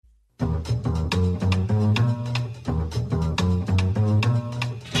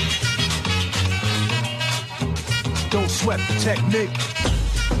sweat the technique.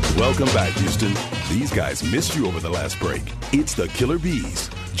 Welcome back, Houston. These guys missed you over the last break. It's the Killer Bees,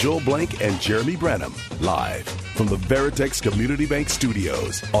 Joel Blank and Jeremy Branham, live from the Veritex Community Bank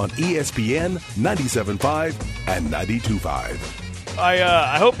Studios on ESPN 97.5 and 92.5.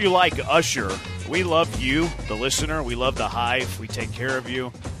 I hope you like Usher. We love you, the listener. We love the Hive. We take care of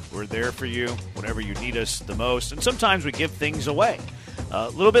you. We're there for you whenever you need us the most. And sometimes we give things away. A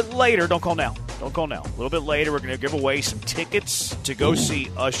little bit later, don't call now. Don't call now. A little bit later, we're going to give away some tickets to go see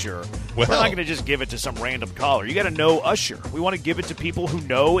Usher. Well, we're not going to just give it to some random caller. You got to know Usher. We want to give it to people who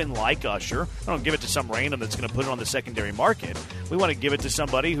know and like Usher. I don't give it to some random that's going to put it on the secondary market. We want to give it to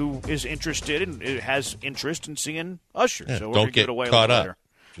somebody who is interested and has interest in seeing Usher. Yeah, so we're going to give it away a little later.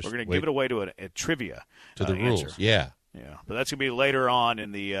 We're going to give it away to a trivia to the answer. rules. Yeah. Yeah, but that's gonna be later on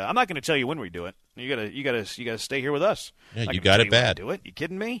in the. I'm not gonna tell you when we do it. You gotta stay here with us. Yeah, you got it bad. Do it? You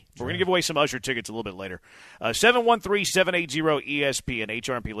kidding me? We're gonna give away some Usher tickets a little bit later. 713-780-ESPN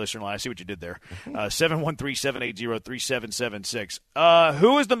HRMP listener line. I see what you did there. 713-780-3776.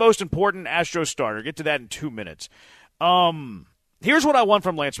 Who is the most important Astro starter? Get to that in 2 minutes. Here's what I want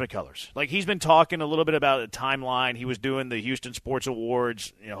from Lance McCullers. Like, he's been talking a little bit about a timeline. He was doing the Houston Sports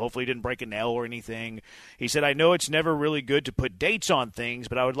Awards. Hopefully he didn't break a nail or anything. He said, I know it's never really good to put dates on things,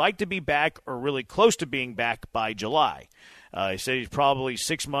 but I would like to be back or really close to being back by July. He said he's probably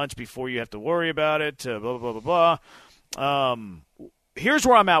 6 months before you have to worry about it, blah, blah, blah, blah, blah. Here's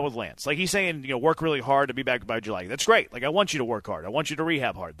where I'm at with Lance. Like, he's saying, work really hard to be back by July. That's great. Like, I want you to work hard. I want you to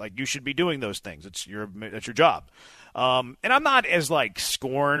rehab hard. Like, you should be doing those things. That's your job. And I'm not as,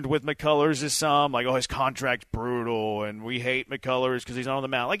 scorned with McCullers as some. Like, his contract's brutal, and we hate McCullers because he's not on the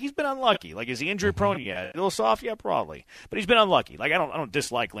mound. Like, he's been unlucky. Like, is he injury-prone yet? A little soft? Yeah, probably. But he's been unlucky. Like, I don't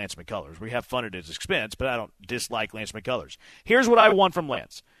dislike Lance McCullers. We have fun at his expense, but I don't dislike Lance McCullers. Here's what I want from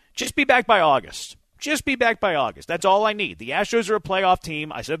Lance. Just be back by August. Just be back by August. That's all I need. The Astros are a playoff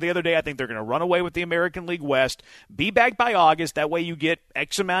team. I said the other day I think they're going to run away with the American League West. Be back by August. That way you get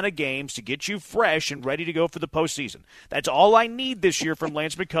X amount of games to get you fresh and ready to go for the postseason. That's all I need this year from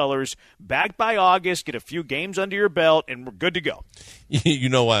Lance McCullers. Back by August, get a few games under your belt, and we're good to go. You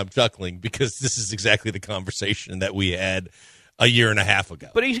know why I'm chuckling? Because this is exactly the conversation that we had a year and a half ago.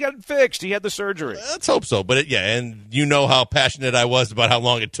 But he's got it fixed. He had the surgery. Let's hope so. But, and you know how passionate I was about how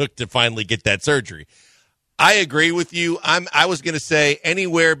long it took to finally get that surgery. I agree with you. I was going to say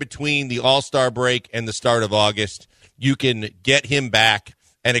anywhere between the All-Star break and the start of August, you can get him back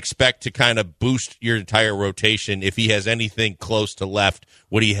and expect to kind of boost your entire rotation if he has anything close to left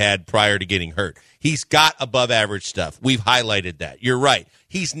what he had prior to getting hurt. He's got above-average stuff. We've highlighted that. You're right.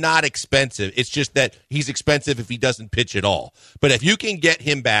 He's not expensive. It's just that he's expensive if he doesn't pitch at all. But if you can get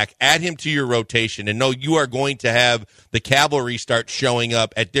him back, add him to your rotation, and know you are going to have the cavalry start showing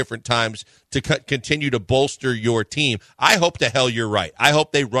up at different times to continue to bolster your team, I hope to hell you're right. I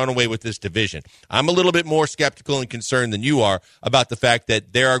hope they run away with this division. I'm a little bit more skeptical and concerned than you are about the fact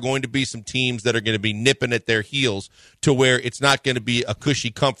that there are going to be some teams that are going to be nipping at their heels to where it's not going to be a cushy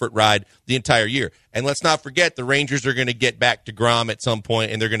comfort ride the entire year. And let's not forget the Rangers are going to get back to Grom at some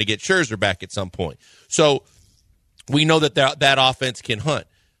point, and they're going to get Scherzer back at some point. So we know that offense can hunt.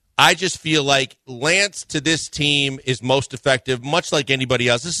 I just feel like Lance to this team is most effective, much like anybody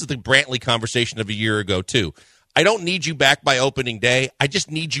else. This is the Brantley conversation of a year ago, too. I don't need you back by opening day. I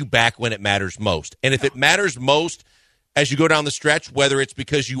just need you back when it matters most. And if it matters most as you go down the stretch, whether it's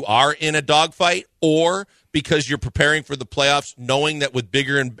because you are in a dogfight or because you're preparing for the playoffs, knowing that with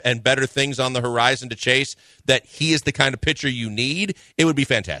bigger and better things on the horizon to chase, that he is the kind of pitcher you need, it would be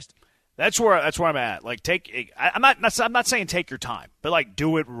fantastic. That's where I'm at. Like, I'm not saying take your time, but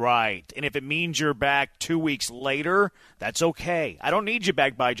do it right. And if it means you're back 2 weeks later, that's okay. I don't need you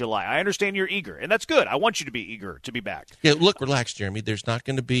back by July. I understand you're eager, and that's good. I want you to be eager to be back. Yeah, look, relax, Jeremy. There's not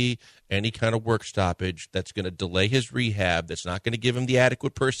going to be any kind of work stoppage that's going to delay his rehab. That's not going to give him the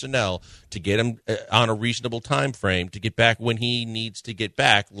adequate personnel to get him on a reasonable time frame to get back when he needs to get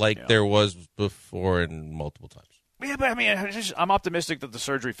back, there was before and multiple times. Yeah, but I mean, I'm optimistic that the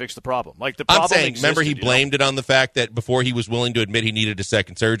surgery fixed the problem. The problem I'm saying, existed, remember he blamed it on the fact that before he was willing to admit he needed a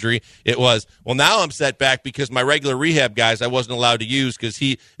second surgery, it was, well, now I'm set back because my regular rehab guys I wasn't allowed to use because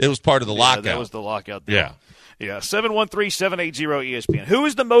it was part of the lockout. That was the lockout there. Yeah. 713-780-ESPN. Who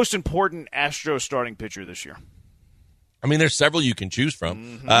is the most important Astro starting pitcher this year? I mean, there's several you can choose from.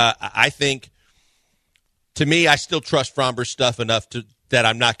 Mm-hmm. I think, to me, I still trust Fromber's stuff enough that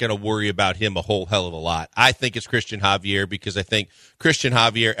I'm not going to worry about him a whole hell of a lot. I think it's Christian Javier because I think Christian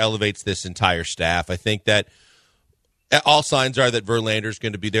Javier elevates this entire staff. I think that all signs are that Verlander's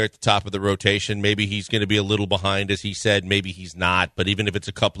going to be there at the top of the rotation. Maybe he's going to be a little behind, as he said. Maybe he's not. But even if it's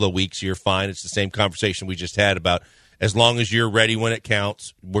a couple of weeks, you're fine. It's the same conversation we just had about As long as you're ready when it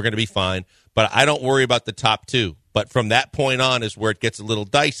counts, we're going to be fine. But I don't worry about the top two. But from that point on is where it gets a little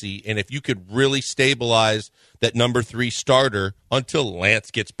dicey. And if you could really stabilize that number 3 starter until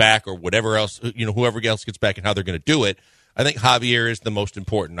Lance gets back or whatever else, whoever else gets back and how they're going to do it, I think Javier is the most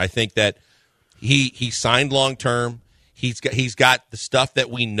important. I think that he signed long term. He's got the stuff that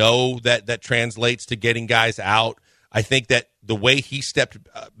we know that translates to getting guys out. I think that the way he stepped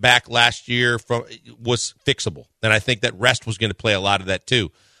back last year was fixable, and I think that rest was going to play a lot of that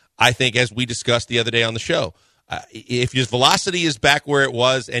too. I think, as we discussed the other day on the show, if his velocity is back where it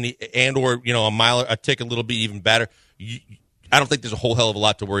was, or a mile, a tick a little bit even better, I don't think there's a whole hell of a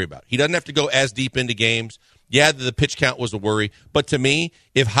lot to worry about. He doesn't have to go as deep into games. Yeah, the pitch count was a worry, but to me,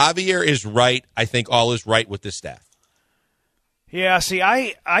 if Javier is right, I think all is right with this staff. Yeah, see,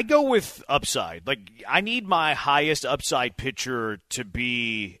 I go with upside. Like, I need my highest upside pitcher to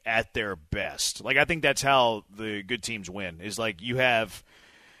be at their best. Like, I think that's how the good teams win, is like you have,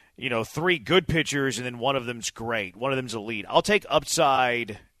 3 good pitchers and then one of them's great. One of them's elite. I'll take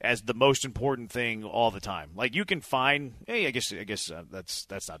upside as the most important thing all the time. Like, you can find, I guess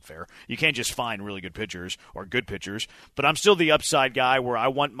that's not fair. You can't just find really good pitchers or good pitchers, but I'm still the upside guy where I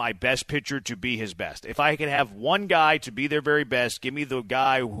want my best pitcher to be his best. If I could have one guy to be their very best, give me the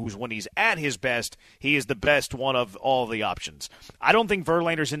guy who's, when he's at his best, he is the best one of all the options. I don't think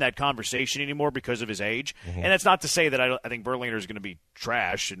Verlander's in that conversation anymore because of his age, and that's not to say that I think Verlander is going to be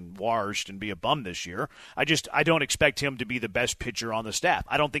trash and washed and be a bum this year. I don't expect him to be the best pitcher on the staff.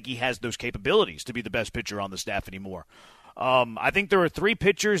 I don't think he has those capabilities to be the best pitcher on the staff anymore. I think there are 3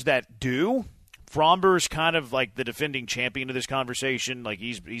 pitchers that do. Fromber's kind of like the defending champion of this conversation. Like,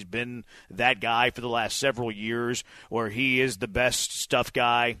 he's been that guy for the last several years, where he is the best stuff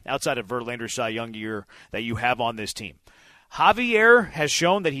guy outside of Verlander's Cy Young year that you have on this team. Javier has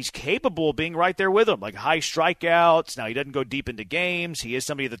shown that he's capable of being right there with him, like high strikeouts. Now, he doesn't go deep into games. He is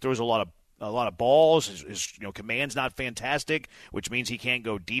somebody that throws a lot of balls. His command's not fantastic, which means he can't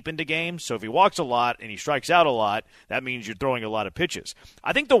go deep into games. So if he walks a lot and he strikes out a lot, that means you're throwing a lot of pitches.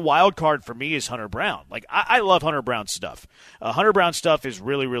 I think the wild card for me is Hunter Brown. Like, I love Hunter Brown's stuff. Hunter Brown's stuff is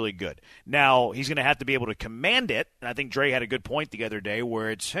really, really good. Now, he's going to have to be able to command it, and I think Dre had a good point the other day where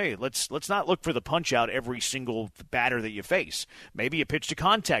it's, hey, let's not look for the punch out every single batter that you face. Maybe a pitch to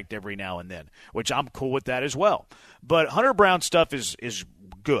contact every now and then, which I'm cool with that as well. But Hunter Brown's stuff is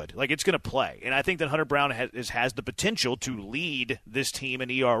good. Like, it's going to play. And I think that Hunter Brown has the potential to lead this team in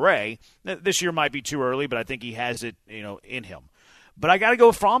ERA. This year might be too early, but I think he has it, in him. But I got to go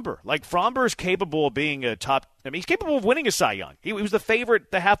with Fromber. Like, Fromber is capable of being he's capable of winning a Cy Young. He was the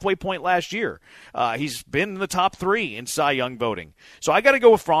favorite, the halfway point last year. He's been in the top 3 in Cy Young voting. So I got to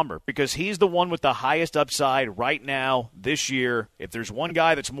go with Fromber because he's the one with the highest upside right now this year. If there's one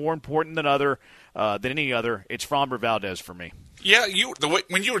guy that's more important than any other, it's Fromber Valdez for me. Yeah,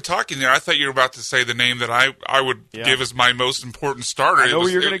 when you were talking there, I thought you were about to say the name that I would give as my most important starter. I know where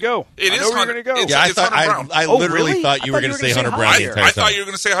you're going to go. I literally thought you were going to say Hunter Brown. I thought you were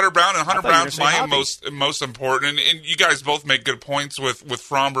going to say Hunter Brown, and Hunter Brown's my most important. And you guys both make good points with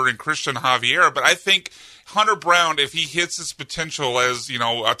Fromber and Christian Javier, but I think Hunter Brown, if he hits his potential as,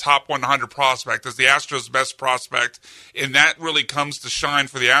 a top 100 prospect, as the Astros' best prospect, and that really comes to shine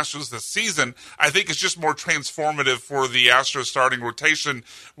for the Astros this season, I think it's just more transformative for the Astros starting rotation.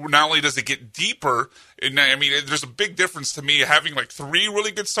 Not only does it get deeper, there's a big difference to me having like 3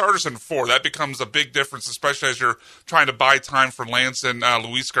 really good starters and 4. That becomes a big difference, especially as you're trying to buy time for Lance and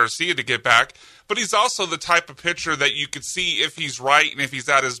Luis Garcia to get back. But he's also the type of pitcher that you could see, if he's right and if he's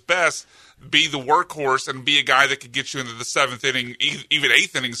at his best, be the workhorse and be a guy that could get you into the 7th inning, even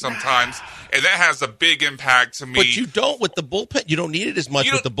 8th inning sometimes, and that has a big impact to me. But you don't with the bullpen. You don't need it as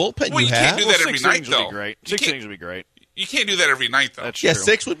much with the bullpen. You can't do that every night, though. 6 innings would be great. You can't do that every night, though. That's true.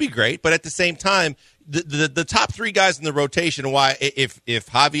 6 would be great, but at the same time, the top 3 guys in the rotation, why if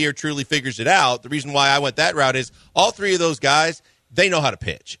Javier truly figures it out, the reason why I went that route is all 3 of those guys, they know how to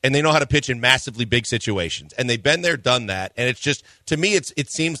pitch, and they know how to pitch in massively big situations, and they've been there, done that, and it's just, to me, it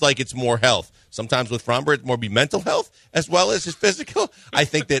seems like it's more health. Sometimes with Fromber, it's more be mental health as well as his physical. I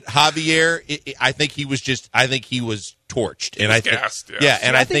think that Javier, I think he was torched, and I think, gassed,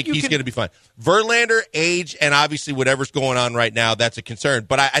 and I think he's going to be fine. Verlander, age, and obviously whatever's going on right now, that's a concern.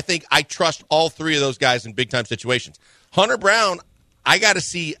 But I think I trust all 3 of those guys in big time situations. Hunter Brown, I got to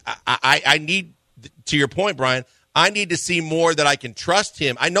see. I need, to your point, Brian, I need to see more that I can trust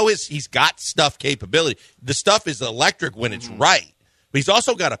him. I know he's got stuff capability. The stuff is electric when it's right, but he's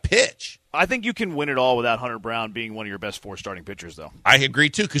also got a pitch. I think you can win it all without Hunter Brown being one of your best 4 starting pitchers, though. I agree,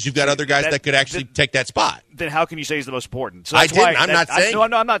 too, because you've got other guys that could actually take that spot. Then how can you say he's the most important? So I didn't. I'm not saying. No,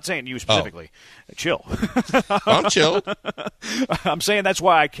 I'm not saying you specifically. Oh. Chill. I'm chill. I'm saying that's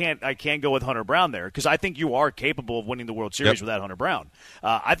why I can't go with Hunter Brown there, because I think you are capable of winning the World Series without Hunter Brown.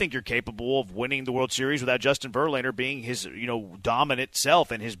 I think you're capable of winning the World Series without Justin Verlander being his dominant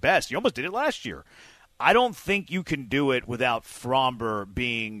self and his best. You almost did it last year. I don't think you can do it without Fromber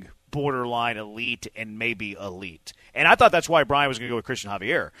being borderline elite and maybe elite. And I thought that's why Brian was going to go with Christian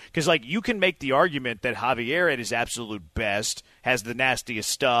Javier. Because, you can make the argument that Javier at his absolute best has the nastiest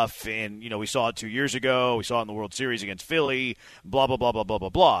stuff. And, we saw it 2 years ago. We saw it in the World Series against Philly, blah, blah, blah, blah, blah, blah,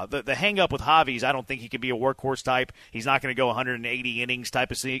 blah. The hang-up with Javi is I don't think he can be a workhorse type. He's not going to go 180 innings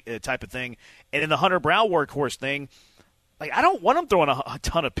type of thing. And in the Hunter Brown workhorse thing, I don't want him throwing a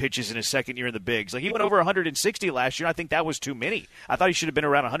ton of pitches in his second year in the bigs. He went over 160 last year. I think that was too many. I thought he should have been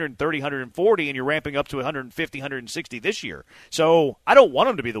around 130, 140, and you're ramping up to 150, 160 this year. So I don't want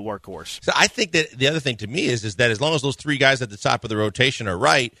him to be the workhorse. So I think that the other thing to me is that as long as those 3 guys at the top of the rotation are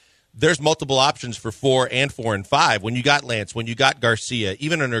right, there's multiple options for 4 and 4 and 5. When you got Lance, when you got Garcia,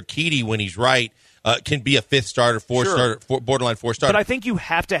 even an Urquidy when he's right, can be a 5th starter, 4th starter, borderline 4 starter. But I think you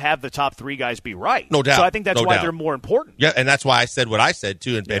have to have the top 3 guys be right. No doubt. So I think that's why they're more important. Yeah, and that's why I said what I said,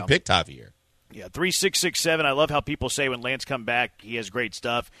 too, and picked Javier. Yeah, 3-6-6-7. I love how people say when Lance come back, he has great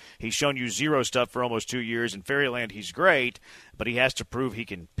stuff. He's shown you zero stuff for almost 2 years. In Fairyland, he's great, but he has to prove he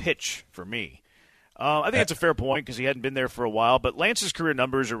can pitch for me. I think it's a fair point because he hadn't been there for a while, but Lance's career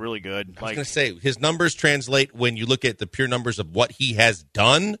numbers are really good. I was going to say, his numbers translate when you look at the pure numbers of what he has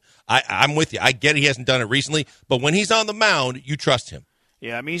done. I'm with you. I get he hasn't done it recently, but when he's on the mound, you trust him.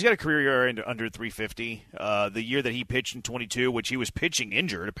 Yeah, I mean, he's got a career ERA under 350. The year that he pitched in 22, which he was pitching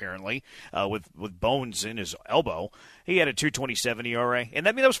injured, apparently, with bones in his elbow, he had a 2.27 ERA. And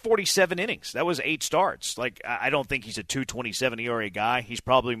that was 47 innings. That was 8 starts. I don't think he's a 2.27 ERA guy. He's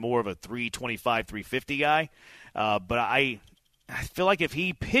probably more of a 3.25, 3.50 guy. But I feel like if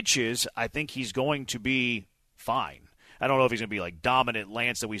he pitches, I think he's going to be fine. I don't know if he's going to be dominant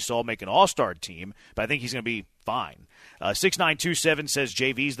Lance that we saw make an all-star team, but I think he's going to be fine. 6927 says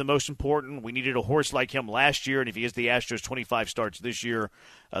JV's the most important. We needed a horse like him last year, and if he is the Astros 25 starts this year,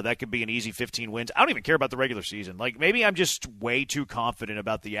 that could be an easy 15 wins. I don't even care about the regular season. Maybe I'm just way too confident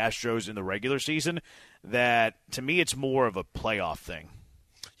about the Astros in the regular season that, to me, it's more of a playoff thing.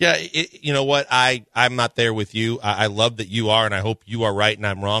 Yeah, you know what? I'm not there with you. I love that you are, and I hope you are right and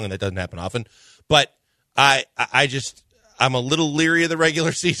I'm wrong, and that doesn't happen often. But I'm a little leery of the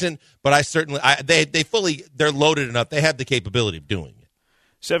regular season, but I certainly they're loaded enough. They have the capability of doing it.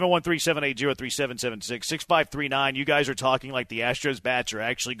 713-780-3776, 6539. You guys are talking like the Astros bats are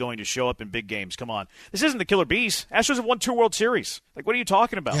actually going to show up in big games. Come on, this isn't the Killer Bees. Astros have won 2 World Series. What are you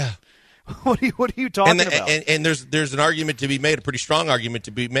talking about? Yeah. What are you talking about? And there's an argument to be made, a pretty strong argument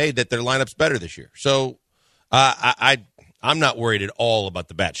to be made that their lineup's better this year. So I'm not worried at all about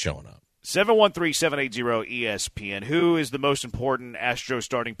the bats showing up. 713-780-ESPN. Who is the most important Astro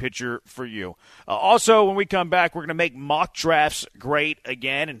starting pitcher for you? Also, when we come back, we're going to make mock drafts great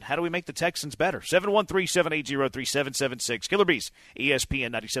again. And how do we make the Texans better? 713-780-3776. Killer Bees, ESPN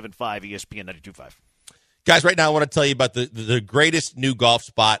 97.5, ESPN 92.5. Guys, right now I want to tell you about the greatest new golf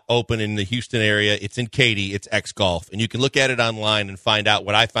spot open in the Houston area. It's in Katy. It's X Golf. And you can look at it online and find out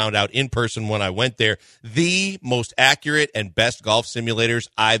what I found out in person when I went there. The most accurate and best golf simulators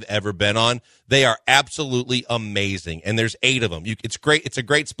I've ever been on. They are absolutely amazing, and there's 8 of them. It's great. It's a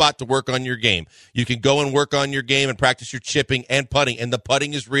great spot to work on your game. You can go and work on your game and practice your chipping and putting, and the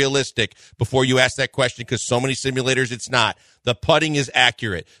putting is realistic before you ask that question because so many simulators it's not. The putting is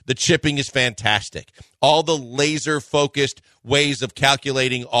accurate. The chipping is fantastic. All the laser-focused ways of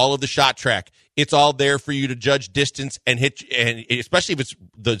calculating all of the shot track, it's all there for you to judge distance and hit, and especially if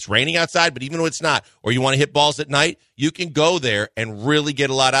it's raining outside, but even when it's not, or you want to hit balls at night, you can go there and really get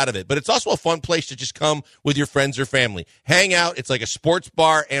a lot out of it. But it's also a fun place to just come with your friends or family. Hang out. It's like a sports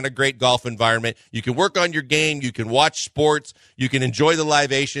bar and a great golf environment. You can work on your game. You can watch sports. You can enjoy the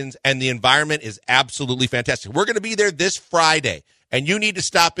libations, and the environment is absolutely fantastic. We're going to be there this Friday. And you need to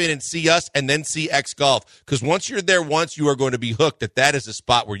stop in and see us and then see X Golf. Because once you're there once, you are going to be hooked that is a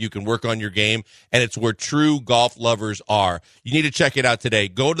spot where you can work on your game, and it's where true golf lovers are. You need to check it out today.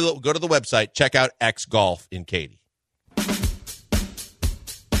 Go to the website. Check out X Golf in Katy.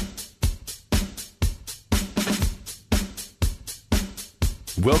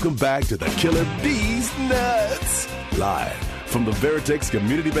 Welcome back to the Killer Bees Nuts. Live from the Veritex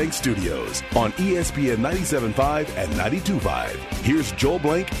Community Bank Studios on ESPN 97.5 and 92.5. Here's Joel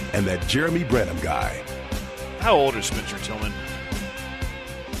Blank and that Jeremy Branham guy. How old is Spencer Tillman?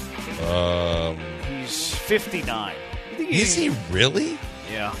 He's 59. Is he really?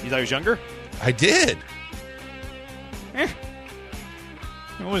 Yeah. You thought he was younger? I did.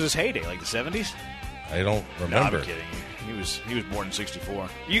 When was his heyday? Like the 70s? I don't No, remember. I'm kidding. He was born in 64.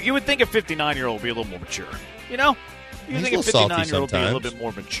 You would think a 59-year-old would be a little more mature. You know? You would think a 59-year-old would be a little bit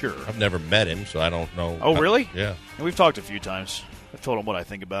more mature. I've never met him, so I don't know. Oh, really? Yeah. And we've talked a few times. I've told him what I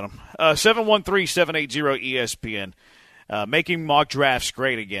think about him. 713-780-ESPN. Making mock drafts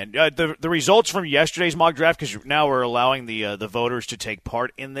great again. The results from yesterday's mock draft, because now we're allowing the voters to take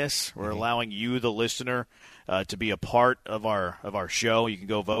part in this. We're allowing you, the listener, to be a part of our show. You can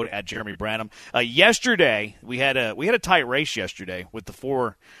go vote at Jeremy Branham. Yesterday we had a tight race yesterday with the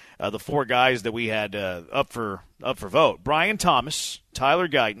four guys that we had up for vote: Brian Thomas, Tyler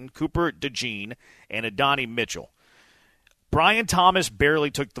Guyton, Cooper DeJean, and Adonai Mitchell. Brian Thomas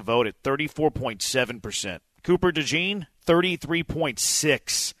barely took the vote at 34.7%. Cooper DeJean,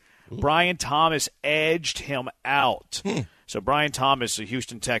 33.6%. Brian Thomas edged him out. So Brian Thomas, a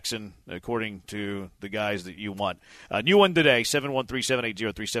Houston Texan, according to the guys that you want. New one today,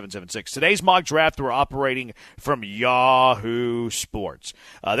 713-780-3776. Today's mock draft, we're operating from Yahoo Sports.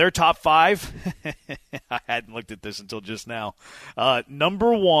 Their top five, I hadn't looked at this until just now.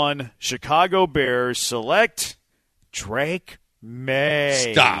 Number 1, Chicago Bears select Drake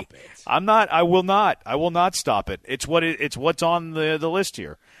May. Stop it. I will not stop it. It's what's on the list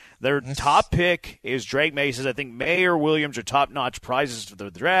here. Their top pick is Drake May. He says, I think May or Williams are top-notch prizes for the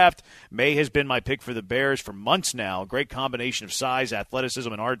draft. May has been my pick for the Bears for months now. Great combination of size,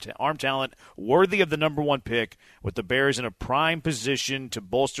 athleticism, and arm talent, worthy of the number 1 pick, with the Bears in a prime position to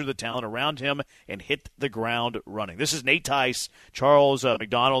bolster the talent around him and hit the ground running. This is Nate Tice, Charles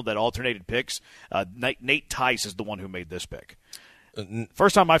McDonald, that alternated picks. Nate Tice is the one who made this pick.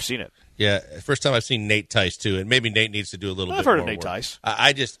 First time I've seen it. Yeah, first time I've seen Nate Tice, too, and maybe Nate needs to do a little bit more I've heard of work. Nate Tice.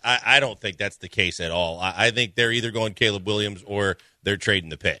 I don't think that's the case at all. I think they're either going Caleb Williams or they're trading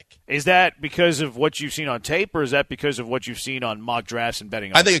the pick. Is that because of what you've seen on tape, or is that because of what you've seen on mock drafts and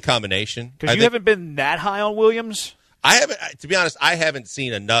betting? I think a combination. Because you haven't been that high on Williams? I haven't, to be honest, I haven't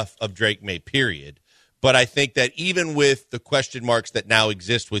seen enough of Drake May, period. But I think that even with the question marks that now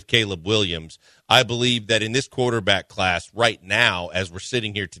exist with Caleb Williams, I believe that in this quarterback class right now, as we're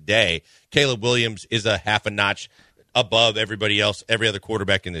sitting here today, Caleb Williams is a half a notch above everybody else, every other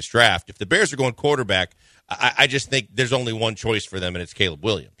quarterback in this draft. If the Bears are going quarterback, I just think there's only one choice for them, and it's Caleb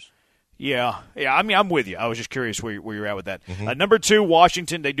Williams. Yeah. I mean, I'm with you. I was just curious where you're at with that. Number 2,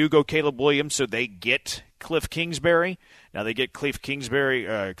 Washington, they do go Caleb Williams, so they get Cliff Kingsbury. Now they get Cliff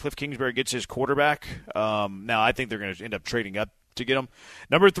Kingsbury. Cliff Kingsbury gets his quarterback. Now I think they're going to end up trading up to get him.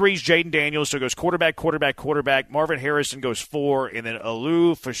 Number 3 is Jaden Daniels, so it goes quarterback. Marvin Harrison goes 4, and then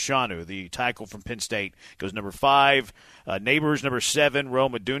Alu Fashanu, the tackle from Penn State, goes number 5. Neighbors, number 7.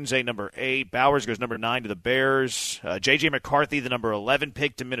 Rome Odunze, number 8. Bowers goes number 9 to the Bears. J.J. McCarthy, the number 11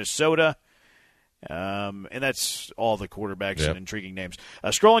 pick to Minnesota. And that's all the quarterbacks and intriguing names.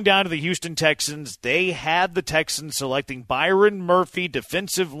 Scrolling down to the Houston Texans, they had the Texans selecting Byron Murphy,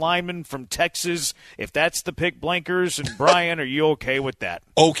 defensive lineman from Texas. If that's the pick, Blankers and Brian, are you okay with that?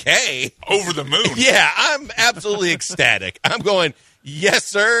 Okay. Over the moon. Yeah, I'm absolutely ecstatic. I'm going, yes,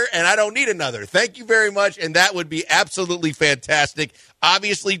 sir, and I don't need another. Thank you very much, and that would be absolutely fantastic.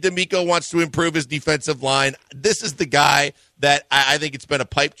 Obviously, D'Amico wants to improve his defensive line. This is the guy that I think it's been a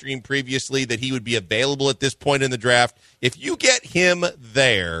pipe dream previously that he would be available at this point in the draft. If you get him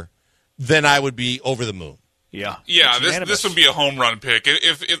there, then I would be over the moon. Yeah. This would be a home run pick.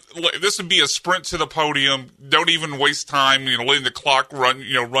 If this would be a sprint to the podium, don't even waste time. Letting the clock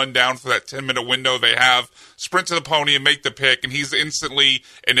run down for that 10-minute window they have. Sprint to the podium, make the pick, and he's instantly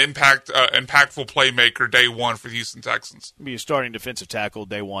an impactful playmaker day one for the Houston Texans. Be a starting defensive tackle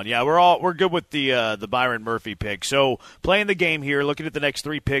day one. Yeah, we're good with the Byron Murphy pick. So playing the game here, looking at the next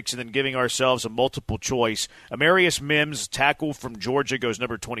 3 picks, and then giving ourselves a multiple choice. Amarius Mims, tackle from Georgia, goes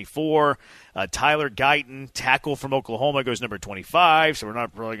number 24. Tyler Guyton, tackle from Oklahoma, goes number 25, so we're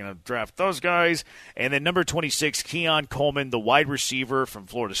not really going to draft those guys. And then number 26, Keon Coleman, the wide receiver from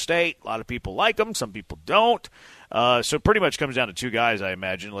Florida State. A lot of people like him, some people don't. So pretty much comes down to 2 guys, I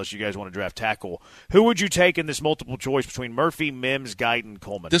imagine, unless you guys want to draft tackle. Who would you take in this multiple choice between Murphy, Mims, Guyton,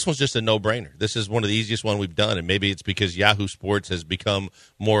 Coleman? This one's just a no-brainer. This is one of the easiest one we've done, and maybe it's because Yahoo Sports has become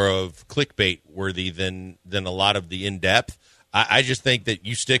more of clickbait-worthy than a lot of the in-depth. I just think that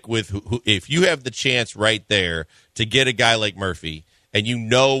you stick with who, if you have the chance right there to get a guy like Murphy, and you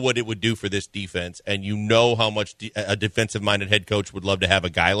know what it would do for this defense, and you know how much a defensive-minded head coach would love to have a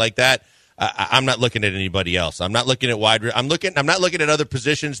guy like that, I'm not looking at anybody else. I'm not looking at I'm not looking at other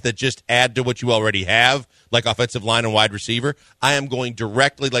positions that just add to what you already have, like offensive line and wide receiver. I am going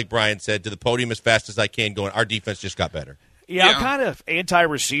directly, like Brian said, to the podium as fast as I can. Going, our defense just got better. Yeah, I'm kind of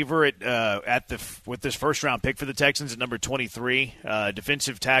anti-receiver with this first-round pick for the Texans at number 23.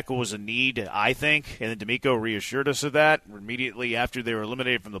 Defensive tackle was a need, I think, and then D'Amico reassured us of that immediately after they were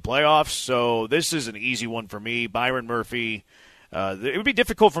eliminated from the playoffs. So this is an easy one for me. Byron Murphy. It would be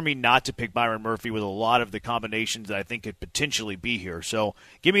difficult for me not to pick Byron Murphy with a lot of the combinations that I think could potentially be here. So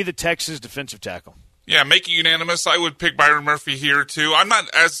give me the Texas defensive tackle. Yeah, make it unanimous. I would pick Byron Murphy here, too. I'm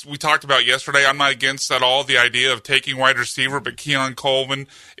not, as we talked about yesterday, I'm not against at all the idea of taking wide receiver, but Keon Coleman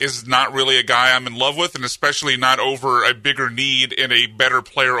is not really a guy I'm in love with, and especially not over a bigger need and a better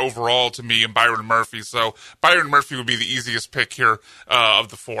player overall to me in Byron Murphy. So Byron Murphy would be the easiest pick here of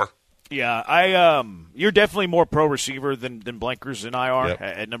the four. Yeah, you're definitely more pro receiver than Blankers and I are Yep.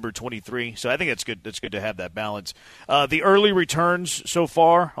 at number 23. So I think that's good. That's good to have that balance. The early returns so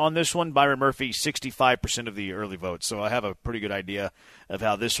far on this one, Byron Murphy, 65% of the early votes. So I have a pretty good idea of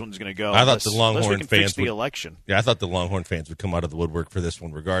how this one's going to go. I thought the Longhorn fix fans the election. Yeah, I thought the Longhorn fans would come out of the woodwork for this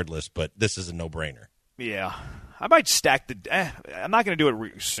one regardless, but this is a no-brainer. Yeah, I might stack I'm not going to do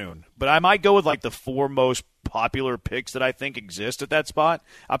it soon, but I might go with like the four most popular picks that I think exist at that spot.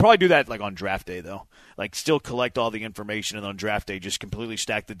 I'll probably do that like on draft day though. Like still collect all the information and on draft day just completely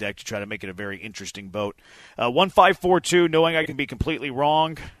stack the deck to try to make it a very interesting vote. 1542, knowing I can be completely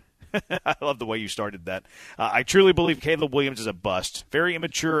wrong. I love the way you started that. I truly believe Caleb Williams is a bust. Very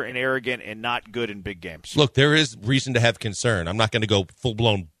immature and arrogant and not good in big games. Look, there is reason to have concern. I'm not going to go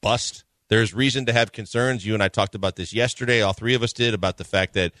full-blown bust. There's reason to have concerns. You and I talked about this yesterday. All three of us did, about the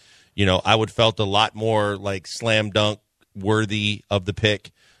fact that, I would felt a lot more like slam dunk worthy of the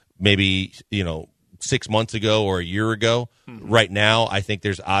pick maybe, 6 months ago or a year ago. Mm-hmm. Right now, I think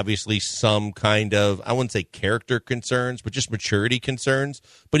there's obviously some kind of, I wouldn't say character concerns, but just maturity concerns.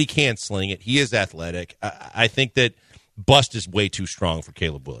 But he can sling it. He is athletic. I think that bust is way too strong for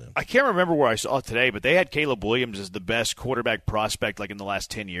Caleb Williams. I can't remember where I saw it today, but they had Caleb Williams as the best quarterback prospect like in the last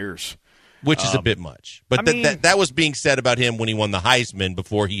 10 years. Which is a bit much. But that was being said about him when he won the Heisman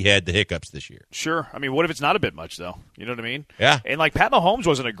before he had the hiccups this year. Sure. I mean, what if it's not a bit much, though? You know what I mean? Yeah. And, like, Pat Mahomes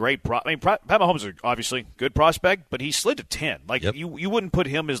wasn't a great Pat Mahomes is obviously good prospect, but he slid to 10. Like, yep. you wouldn't put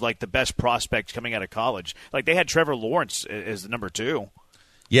him as, like, the best prospect coming out of college. Like, they had Trevor Lawrence as the number 2.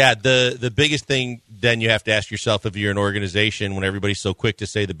 Yeah, the biggest thing then you have to ask yourself if you're an organization when everybody's so quick to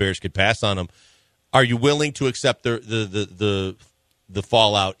say the Bears could pass on them, are you willing to accept the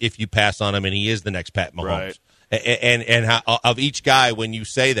fallout if you pass on him and he is the next Pat Mahomes? Right. And how, of each guy, when you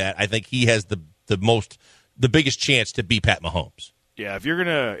say that, I think he has the biggest chance to be Pat Mahomes. Yeah,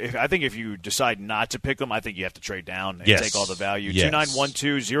 I think if you decide not to pick them, I think you have to trade down and take all the value. Yes.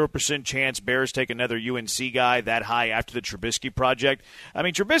 2912, 0% chance Bears take another UNC guy that high after the Trubisky project. I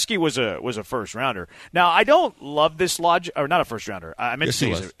mean, Trubisky was a first rounder. Now, I don't love this logic, or not a first rounder. I meant to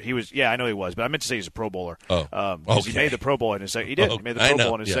say he was. Yeah, I know he was, but I meant to say he's a Pro Bowler. Oh, okay. He made the Pro Bowl in his second. He did. He made the Pro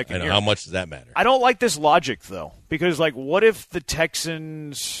Bowl in his second year. How much does that matter? I don't like this logic though, because like, what if the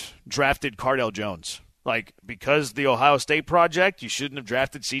Texans drafted Cardale Jones? Like, because the Ohio State project, you shouldn't have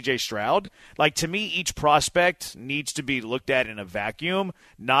drafted C.J. Stroud. Like, to me, each prospect needs to be looked at in a vacuum,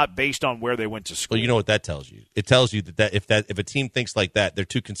 not based on where they went to school. Well, you know what that tells you? It tells you that if a team thinks like that, they're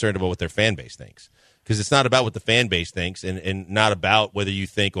too concerned about what their fan base thinks. Because it's not about what the fan base thinks and not about whether you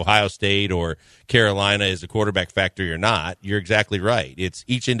think Ohio State or Carolina is a quarterback factory or not. You're exactly right. It's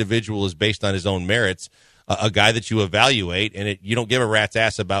each individual is based on his own merits, a guy that you evaluate, and you don't give a rat's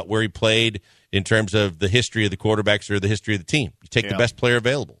ass about where he played in terms of the history of the quarterbacks or the history of the team. You take the best player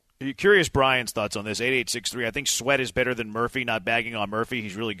available. Curious Brian's thoughts on this. 8863. I think Sweat is better than Murphy. Not bagging on Murphy.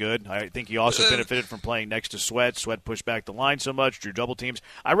 He's really good. I think he also benefited from playing next to Sweat. Sweat pushed back the line so much, drew double teams.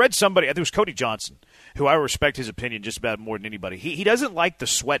 I read somebody, I think it was Cody Johnson, who I respect his opinion just about more than anybody. He doesn't like the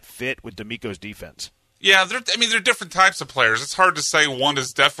Sweat fit with D'Amico's defense. Yeah, they're different types of players. It's hard to say one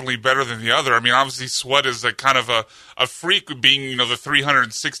is definitely better than the other. I mean, obviously Sweat is a kind of a freak, being the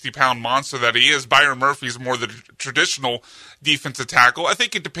 360-pound monster that he is. Byron Murphy's more the traditional defensive tackle. I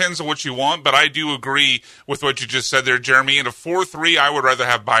think it depends on what you want, but I do agree with what you just said there, Jeremy. In a 4-3, I would rather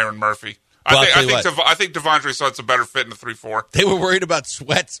have Byron Murphy. Well, I think Devondre Sweat's a better fit in a 3-4. They were worried about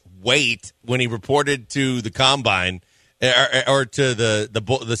Sweat's weight when he reported to the Combine or to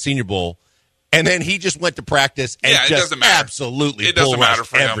the Senior Bowl. And then he just went to practice and just absolutely bull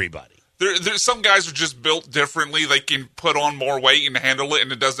rushed everybody. There's some guys are just built differently. They can put on more weight and handle it,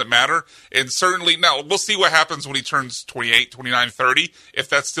 and it doesn't matter. And certainly, now, we'll see what happens when he turns 28, 29, 30, if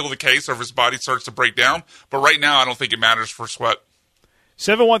that's still the case or if his body starts to break down. But right now, I don't think it matters for Sweat.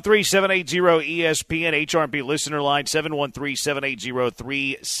 713-780-ESPN, HRP listener line,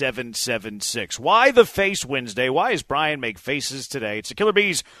 713-780-3776. Why the Face Wednesday? Why does Brian make faces today? It's the Killer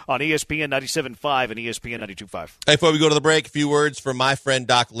Bees on ESPN 97.5 and ESPN 92.5. Hey, before we go to the break, a few words from my friend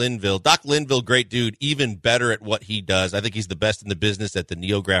Doc Linville. Doc Linville, great dude, even better at what he does. I think he's the best in the business at the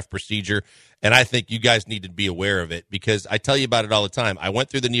NeoGraft procedure, and I think you guys need to be aware of it because I tell you about it all the time. I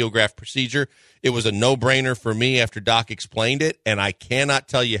went through the NeoGraft procedure. It was a no-brainer for me after Doc explained it, and I cannot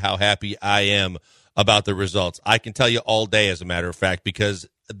tell you how happy I am about the results. I can tell you all day, as a matter of fact, because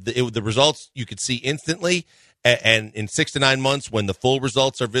the results you could see instantly, and in 6 to 9 months, when the full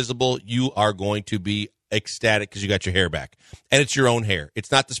results are visible, you are going to be ecstatic because you got your hair back. And it's your own hair.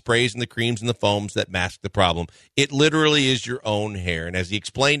 It's not the sprays and the creams and the foams that mask the problem. It literally is your own hair. And as he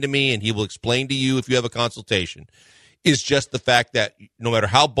explained to me, and he will explain to you if you have a consultation, is just the fact that no matter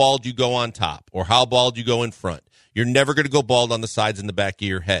how bald you go on top or how bald you go in front, you're never going to go bald on the sides and the back of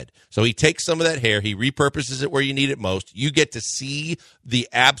your head. So he takes some of that hair, he repurposes it where you need it most. You get to see the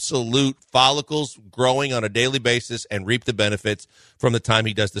absolute follicles growing on a daily basis and reap the benefits from the time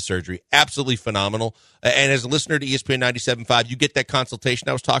he does the surgery. Absolutely phenomenal. And as a listener to ESPN 97.5, you get that consultation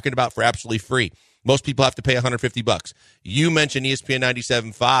I was talking about for absolutely free. Most people have to pay $150. You mention ESPN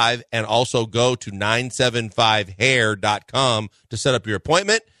 97.5 and also go to 975hair.com to set up your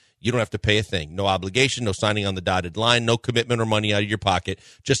appointment. You don't have to pay a thing. No obligation, no signing on the dotted line, no commitment or money out of your pocket.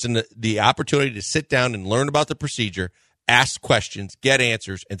 Just the opportunity to sit down and learn about the procedure, ask questions, get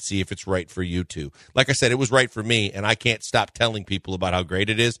answers, and see if it's right for you too. Like I said, it was right for me, and I can't stop telling people about how great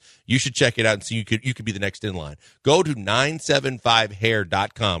it is. You should check it out and see you could be the next in line. Go to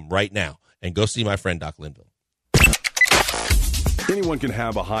 975hair.com right now and go see my friend Doc Linville. Anyone can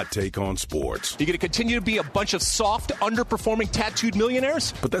have a hot take on sports. You're going to continue to be a bunch of soft, underperforming, tattooed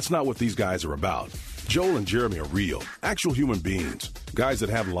millionaires? But that's not what these guys are about. Joel and Jeremy are real, actual human beings. Guys that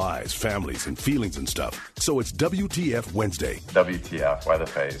have lives, families, and feelings and stuff. So it's WTF Wednesday. WTF, why the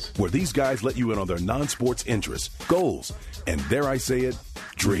phase? Where these guys let you in on their non-sports interests, goals, and dare I say it,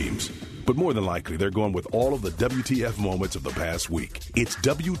 dreams. But more than likely, they're going with all of the WTF moments of the past week. It's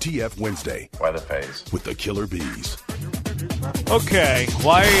WTF Wednesday. Why the phase? With the Killer Bees. Okay,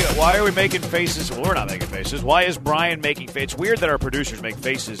 why are we making faces? Well, we're not making faces. Why is Brian making faces? It's weird that our producers make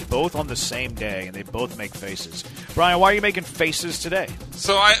faces both on the same day, and they both make faces. Brian, why are you making faces today?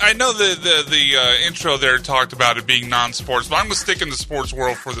 So I know the intro there talked about it being non-sports, but I'm going to stick in the sports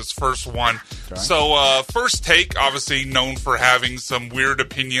world for this first one. Okay. So First Take, obviously known for having some weird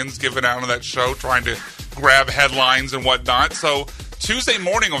opinions given out on that show, trying to grab headlines and whatnot. So Tuesday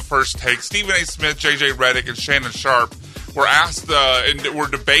morning on First Take, Stephen A. Smith, J.J. Redick, and Shannon Sharp were asked and were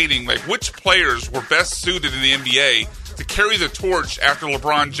debating like which players were best suited in the NBA to carry the torch after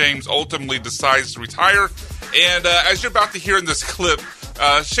LeBron James ultimately decides to retire. And as you're about to hear in this clip,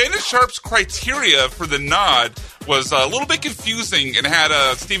 Shannon Sharp's criteria for the nod was a little bit confusing and had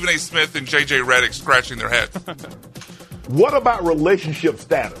Stephen A. Smith and J.J. Redick scratching their heads. What about relationship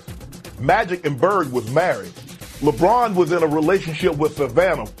status? Magic and Bird was married. LeBron was in a relationship with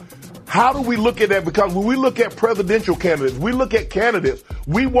Savannah. How do we look at that? Because when we look at presidential candidates, we look at candidates,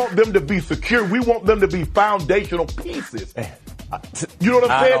 we want them to be secure. We want them to be foundational pieces. You know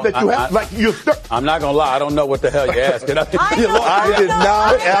what I'm saying? That you have, like, you're I'm not going to lie. I don't know what the hell you're asking. I did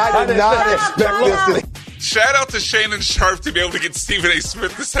not expect this. Shout out to Shannon Sharp to be able to get Stephen A.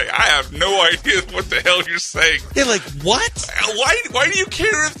 Smith to say, I have no idea what the hell you're saying. You're like, what? Why do you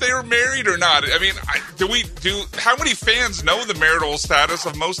care if they were married or not? I mean, how many fans know the marital status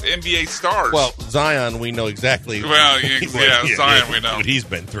of most NBA stars? Well, Zion, we know exactly. Well, Zion, we know what he's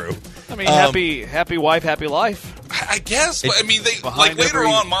been through. I mean, happy wife, happy life. I guess. I mean, later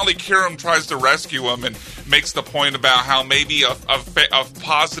on, Molly Qerim tries to rescue him and makes the point about how maybe a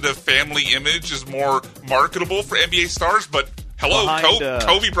positive family image is more marketable for NBA stars. But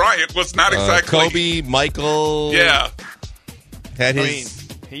Kobe Bryant was not exactly Kobe, Michael. Yeah, had his. I mean,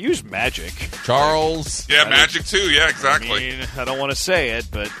 he used Magic. Charles. Yeah, Magic too. Yeah, exactly. I mean, I don't want to say it,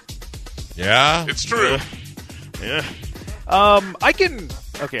 but yeah, it's true. Yeah. I can.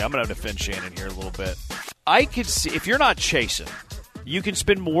 Okay, I'm going to defend Shannon here a little bit. I could see, if you're not chasing, you can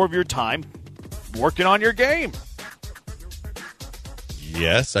spend more of your time working on your game.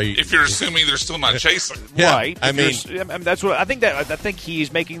 Yes. If you're assuming they're still not chasing. Yeah, right. I mean, that's what I think. I think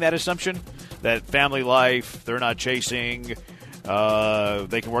he's making that assumption that family life, they're not chasing.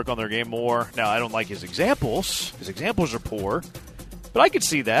 They can work on their game more. Now, I don't like his examples. His examples are poor, but I could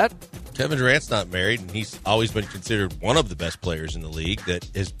see that. Kevin Durant's not married, and he's always been considered one of the best players in the league that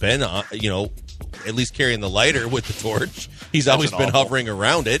has been, at least carrying the lighter with the torch. He's always been hovering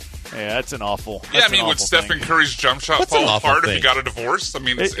around it. Yeah, that's an awful. Yeah, I mean, would Stephen Curry's jump shot fall apart if he got a divorce? I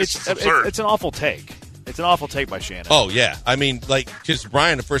mean, it's absurd. It's an awful take. It's an awful take by Shannon. Oh, yeah. I mean, like, just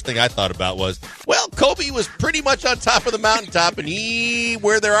Brian, the first thing I thought about was, well, Kobe was pretty much on top of the mountaintop, and he,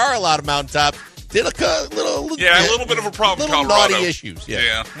 where there are a lot of mountaintops, did a little bit of a problem in Colorado. Naughty issues,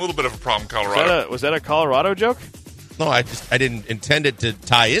 yeah, a little bit of a problem in Colorado. Was that a Colorado joke? No, I didn't intend it to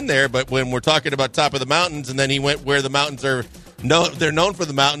tie in there, but when we're talking about top of the mountains, and then he went where the mountains are, they're known for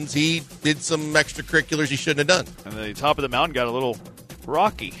the mountains, he did some extracurriculars he shouldn't have done. And the top of the mountain got a little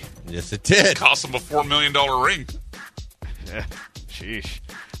rocky. Yes, it did. It cost him a $4 million ring. Yeah, sheesh.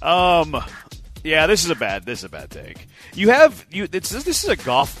 Yeah, this is a bad take. This is a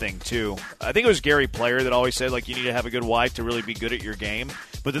golf thing too. I think it was Gary Player that always said, like, you need to have a good wife to really be good at your game.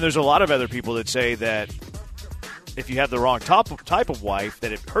 But then there's a lot of other people that say that if you have the wrong type of wife,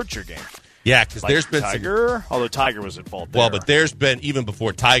 that it hurts your game. Yeah, because like there's been Tiger, although Tiger was at fault there. Well, but there's been, even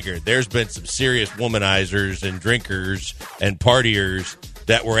before Tiger, there's been some serious womanizers and drinkers and partiers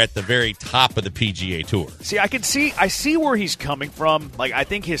that were at the very top of the PGA Tour. See, I see where he's coming from. Like, I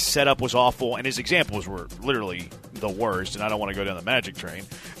think his setup was awful, and his examples were literally the worst, and I don't want to go down the magic train.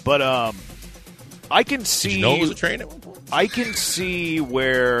 But I can see... Did you know it was a train at one point? I can see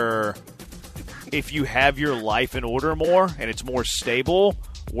where if you have your life in order more, and it's more stable,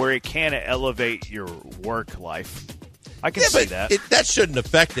 where it can elevate your work life. I can see that. That shouldn't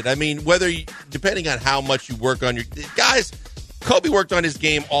affect it. I mean, depending on how much you work on your... Guys... Kobe worked on his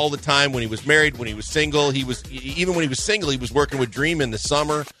game all the time when he was married, when he was single. Even when he was single, he was working with Dream in the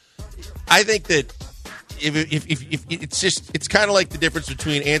summer. I think that if it's kind of like the difference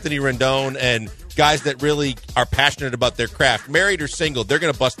between Anthony Rendon and guys that really are passionate about their craft. Married or single, they're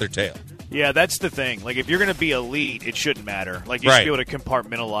going to bust their tail. Yeah, that's the thing. Like, if you're going to be elite, it shouldn't matter. Like, you should be able to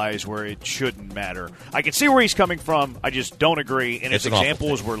compartmentalize where it shouldn't matter. I can see where he's coming from. I just don't agree. And his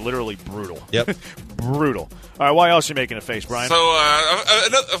examples were literally brutal. Yep. Brutal. All right, why else are you making a face, Brian? So,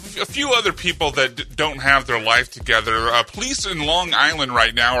 a few other people that don't have their life together. Police in Long Island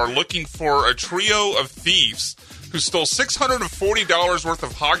right now are looking for a trio of thieves who stole $640 worth of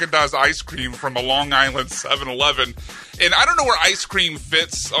Haagen-Dazs ice cream from a Long Island 7-Eleven. And I don't know where ice cream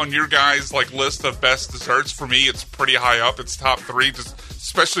fits on your guys' list of best desserts. For me, it's pretty high up. It's top 3, just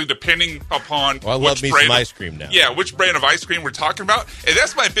especially depending upon I love me some ice cream now. Yeah, which brand of ice cream we're talking about. And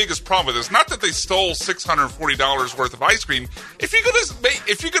that's my biggest problem with this. Not that they stole $640 worth of ice cream. If you're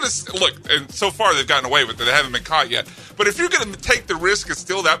gonna look, and so far they've gotten away with it. They haven't been caught yet. But if you're gonna take the risk and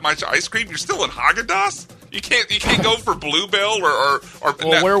steal that much ice cream, you're still in Haagen-Dazs. You can't go for Bluebell or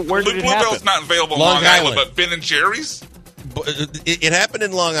where did it happen? Bluebell's not available in Long Island, but Ben and Jerry's. It happened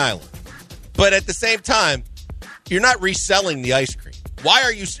in Long Island, but at the same time, you're not reselling the ice cream. Why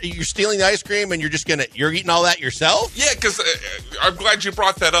are you're stealing the ice cream and you're eating all that yourself? Yeah, because I'm glad you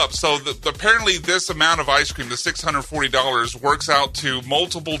brought that up. So apparently this amount of ice cream, the $640, works out to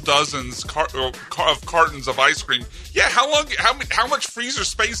multiple dozens of cartons of ice cream. Yeah, how much freezer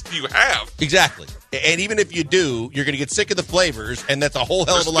space do you have? Exactly. And even if you do, you're going to get sick of the flavors, and that's a whole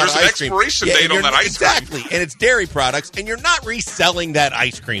hell of a lot of ice cream. There's an expiration date on that ice cream. Exactly, and it's dairy products, and you're not reselling that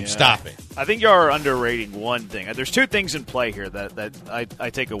ice cream. Yeah. Stop it. I think you are underrating one thing. There's two things in play here that I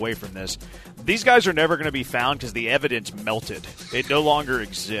take away from this. These guys are never going to be found because the evidence melted. It no longer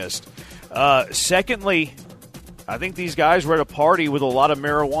exists. Secondly, I think these guys were at a party with a lot of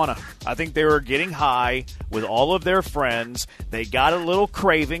marijuana. I think they were getting high with all of their friends. They got a little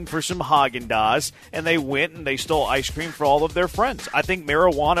craving for some Haagen-Dazs, and they went and they stole ice cream for all of their friends. I think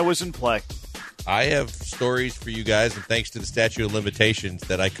marijuana was in play. I have stories for you guys, and thanks to the statute of limitations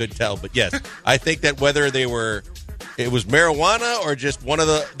that I could tell. But yes, I think that whether it was marijuana or just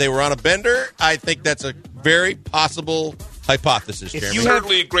they were on a bender, I think that's a very possible hypothesis, Jeremy.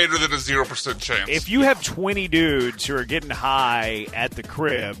 Certainly greater than a 0% chance. If you have 20 dudes who are getting high at the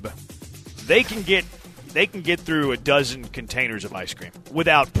crib, they can get through a dozen containers of ice cream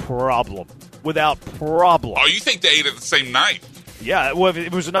without problem. Oh, you think they ate it the same night? Yeah, well, if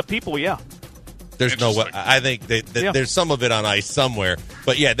it was enough people, yeah. There's no way. I think there's some of it on ice somewhere.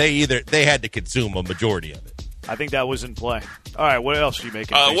 But yeah, they had to consume a majority of it. I think that was in play. All right, what else are you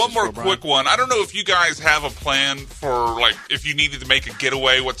making? One more quick one. I don't know if you guys have a plan for, if you needed to make a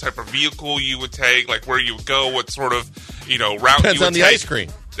getaway, what type of vehicle you would take, where you would go, what sort of, route you would take. Depends on the ice cream.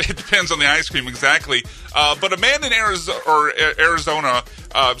 It depends on the ice cream, exactly. But a man in Arizona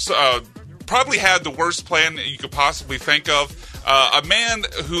probably had the worst plan you could possibly think of. A man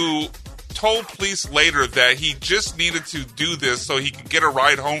who told police later that he just needed to do this so he could get a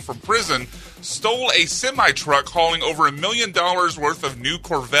ride home from prison, stole a semi-truck hauling over $1 million worth of new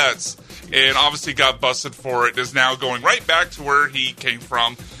Corvettes, and obviously got busted for it, is now going right back to where he came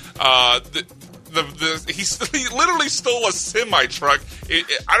from. He literally stole a semi-truck.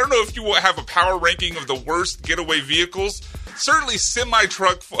 I don't know if you have a power ranking of the worst getaway vehicles. Certainly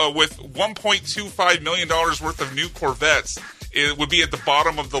semi-truck with $1.25 million worth of new Corvettes, it would be at the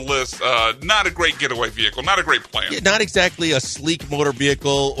bottom of the list. Not a great getaway vehicle. Not a great plan. Yeah, not exactly a sleek motor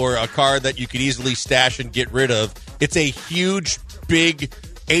vehicle or a car that you could easily stash and get rid of. It's a huge, big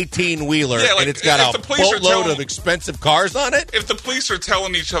 18-wheeler, and it's got a boatload of expensive cars on it. If the police are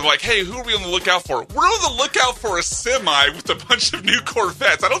telling each other, like, hey, who are we on the lookout for? We're on the lookout for a semi with a bunch of new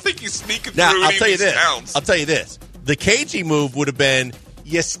Corvettes. I don't think he's sneaking through any of these towns. I'll tell you this. The cagey move would have been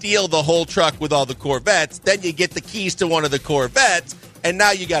you steal the whole truck with all the Corvettes, then you get the keys to one of the Corvettes, and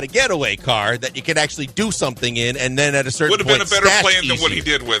now you got a getaway car that you can actually do something in, and then at a certain point, would have been a better plan than what he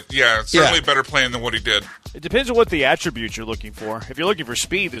did with. Yeah, certainly a better plan than what he did. It depends on what the attributes you're looking for. If you're looking for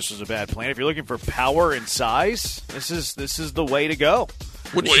speed, this is a bad plan. If you're looking for power and size, this is the way to go.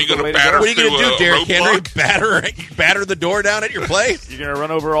 What are you going to do, Derrick Henry? Batter the door down at your place? You're going to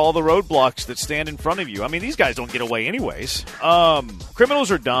run over all the roadblocks that stand in front of you. I mean, these guys don't get away anyways.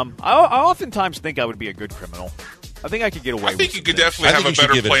 Criminals are dumb. I oftentimes think I would be a good criminal. I think I could get away with it. I think you could definitely have a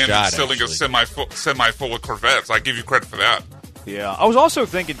better plan than stealing a semi full of Corvettes. I give you credit for that. Yeah. I was also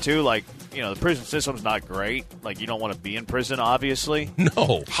thinking, too, like, the prison system's not great. Like, you don't want to be in prison, obviously.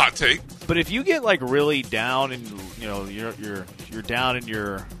 No. Hot take. But if you get, like, really down and, you're down in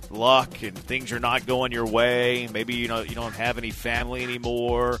your luck and things are not going your way, maybe, you don't have any family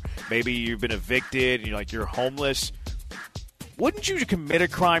anymore, maybe you've been evicted, and you're homeless, wouldn't you commit a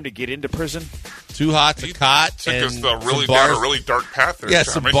crime to get into prison? Too hot to cot. Took us down a really dark path there. Yeah,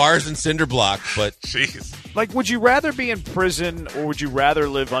 some bars and cinder block, but jeez. Like, would you rather be in prison or would you rather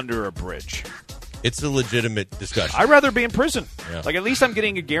live under a bridge? It's a legitimate discussion. I'd rather be in prison. Yeah. Like, at least I'm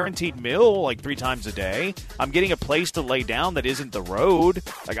getting a guaranteed meal, like 3 times a day. I'm getting a place to lay down that isn't the road.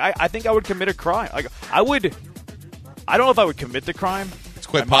 Like, I think I would commit a crime. Like, I don't know if I would commit the crime. It's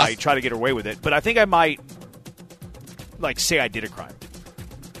quite possible. I might try to get away with it, but I think I might, say I did a crime.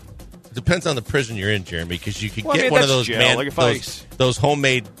 It depends on the prison you're in, Jeremy, because you could get one of those those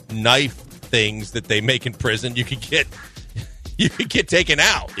homemade knife things that they make in prison. You could get taken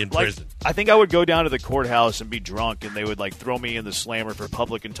out in prison. I think I would go down to the courthouse and be drunk, and they would throw me in the slammer for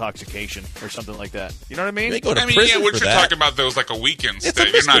public intoxication or something like that. You know what I mean? They go to prison what for you're that. talking about, those like a weekend It's stay.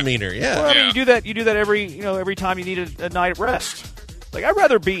 a misdemeanor. Well, I mean, you do that every time you need a night rest. Like, I'd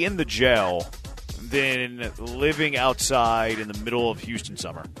rather be in the jail than living outside in the middle of Houston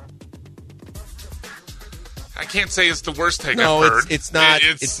summer. I can't say it's the worst take No, I've heard. it's not.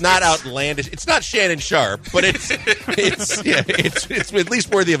 It's not outlandish. It's not Shannon Sharp, but it's at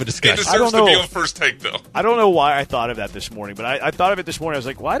least worthy of a discussion. It deserves to be on first take, though. I don't know why I thought of that this morning, but I thought of it this morning. I was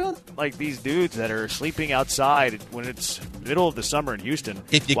like, why don't these dudes that are sleeping outside when it's middle of the summer in Houston?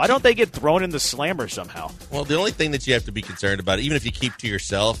 Why don't they get thrown in the slammer somehow? Well, the only thing that you have to be concerned about, even if you keep to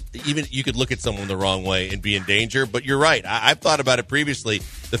yourself, even you could look at someone the wrong way and be in danger. But you're right. I've thought about it previously.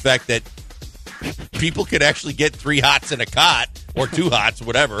 The fact that people could actually get 3 hots in a cot or 2 hots,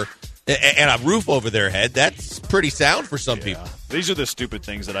 whatever, and a roof over their head. That's pretty sound for some people. These are the stupid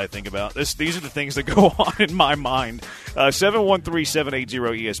things that I think about. These are the things that go on in my mind.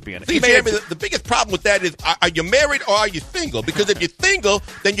 713-780-ESPN. See, Jeremy, the biggest problem with that is, are you married or are you single? Because if you're single,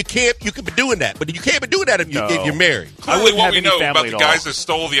 then you could be doing that. But you can't be doing that if you're married. Clearly, what we know about the guys that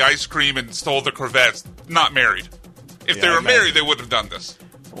stole the ice cream and stole the Corvettes, not married. If they were married, they wouldn't have done this.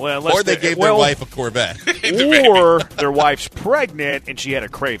 Well, or they gave their wife a Corvette. Or their wife's pregnant and she had a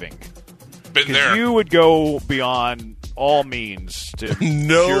craving. Been there. You would go beyond all means to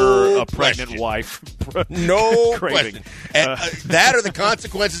cure a pregnant wife. No craving. question. That are the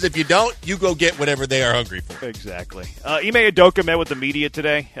consequences. If you don't, you go get whatever they are hungry for. Exactly. Ime Udoka met with the media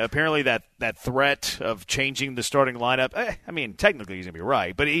today. Apparently that threat of changing the starting lineup, I mean, technically he's going to be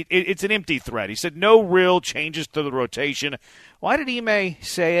right, but it's an empty threat. He said no real changes to the rotation. Why did Ime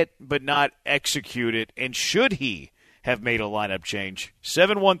say it but not execute it, and should he have made a lineup change?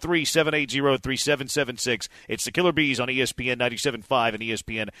 713-780-3776. It's the Killer Bees on ESPN 97.5 and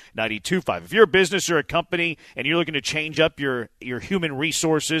ESPN 92.5. If you're a business or a company and you're looking to change up your human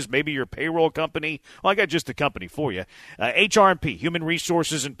resources, maybe your payroll company, well, I got just the company for you. HRP, Human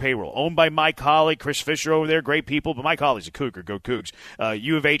Resources and Payroll, owned by Mike Holly, Chris Fisher over there, great people, but Mike Holly's a Cougar. Go Cougs.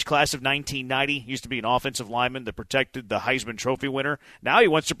 U of H class of 1990, used to be an offensive lineman that protected the Heisman Trophy winner. Now he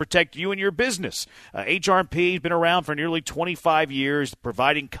wants to protect you and your business. HRP has been around for for nearly 25 years,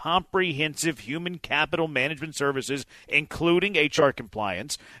 providing comprehensive human capital management services, including HR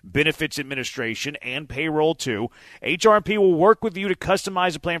compliance, benefits administration, and payroll too. HRP will work with you to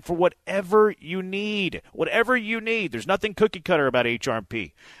customize a plan for whatever you need. Whatever you need. There's nothing cookie cutter about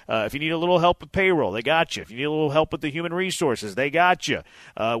HRP. If you need a little help with payroll, they got you. If you need a little help with the human resources, they got you.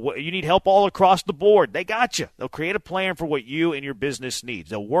 You need help all across the board, they got you. They'll create a plan for what you and your business needs.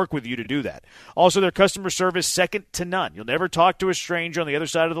 They'll work with you to do that. Also, their customer service, second to none. You'll never talk to a stranger on the other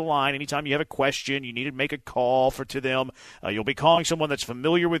side of the line. Anytime you have a question, you need to make a call to them. You'll be calling someone that's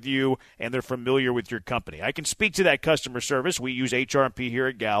familiar with you, and they're familiar with your company. I can speak to that customer service. We use HRP here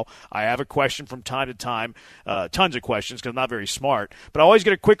at Gal. I have a question from time to time, tons of questions because I'm not very smart, but I always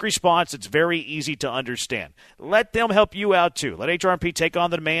get a quick response. It's very easy to understand. Let them help you out, too. Let HRP take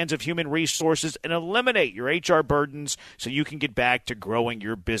on the demands of human resources and eliminate your HR burdens so you can get back to growing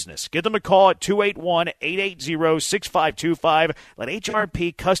your business. Give them a call at 281-880-6525. Let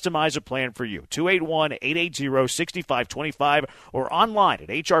HRP customize a plan for you. 281-880-6525 or online at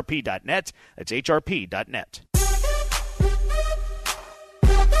hrp.net. That's hrp.net.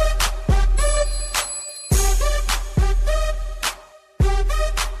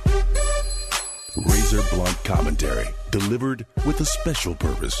 Razor blunt commentary delivered with a special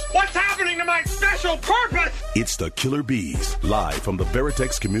purpose. What's happening to my special purpose? It's the Killer Bees, live from the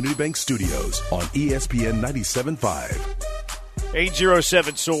Veritex Community Bank Studios on ESPN 97.5.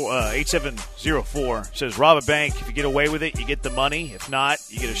 8704 says, rob a bank. If you get away with it, you get the money. If not,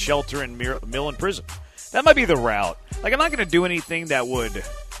 you get a shelter and mill in prison. That might be the route. Like, I'm not going to do anything that would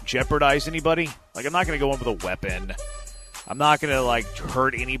jeopardize anybody. Like, I'm not going to go in with a weapon. I'm not going to,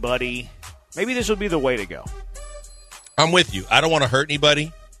 hurt anybody. Maybe this would be the way to go. I'm with you. I don't want to hurt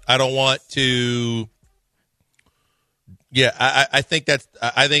anybody. I don't want to. Yeah, I think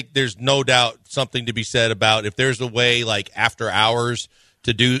there's no doubt something to be said about if there's a way after hours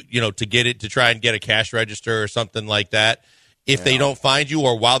to do, to try and get a cash register or something like that. If they don't find you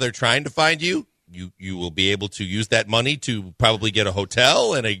or while they're trying to find you, you will be able to use that money to probably get a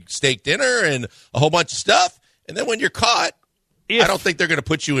hotel and a steak dinner and a whole bunch of stuff. And then when you're caught, I don't think they're going to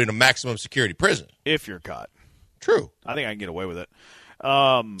put you in a maximum security prison. If you're caught. True. I think I can get away with it.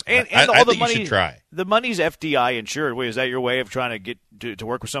 I think you should try. The money's FDI insured. Wait, is that your way of trying to get to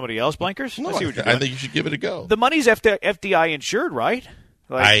work with somebody else, Blankers? No, I think you should give it a go. The money's FDI insured, right?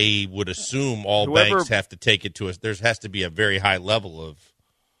 I would assume all banks have to take it to us. There has to be a very high level of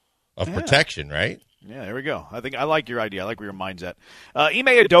protection, right? Yeah, there we go. I like your idea. I like where your mind's at. Ime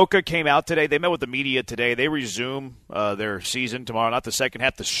Udoka came out today. They met with the media today. They resume their season tomorrow, not the second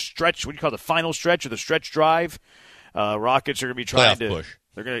half, the stretch. What do you call it, the final stretch or the stretch drive? Rockets are going to be trying to push.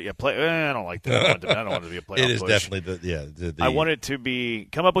 They're going to play. I don't like that. I don't want it to be a playoff push. It is definitely I want it to be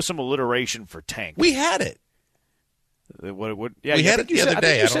come up with some alliteration for tank. We had it. We had it the other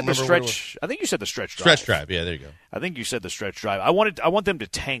day. I don't remember what it was. I think you said the stretch drive. Stretch drive. Yeah, there you go. I think you said the stretch drive. I want them to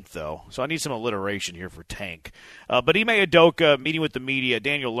tank, though, so I need some alliteration here for tank. But Ime Udoka meeting with the media.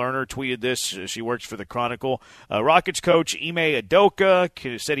 Daniel Lerner tweeted this. She works for the Chronicle. Rockets coach Ime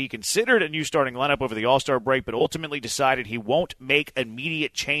Udoka said he considered a new starting lineup over the All-Star break, but ultimately decided he won't make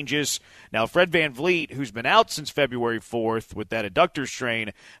immediate changes. Now, Fred VanVleet, who's been out since February 4th with that adductor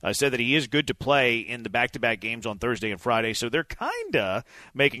strain, said that he is good to play in the back-to-back games on Thursday and Friday, so they're kind of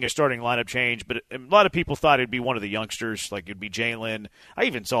making a starting lineup change, but a lot of people thought it'd be one of the youngsters, like it'd be Jalen. I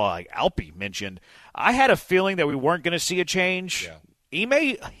even saw Alpi mentioned. I had a feeling that we weren't going to see a change. Yeah.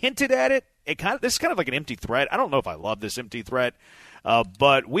 Ime hinted at it. This is kind of like an empty threat. I don't know if I love this empty threat,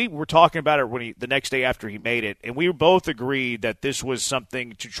 but we were talking about it the next day after he made it, and we both agreed that this was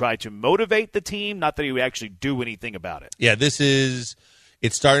something to try to motivate the team, not that he would actually do anything about it. Yeah,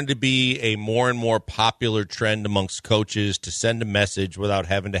 it's starting to be a more and more popular trend amongst coaches to send a message without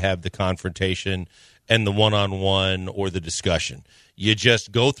having to have the confrontation and the one-on-one or the discussion. You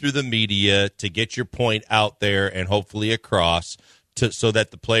just go through the media to get your point out there and hopefully across so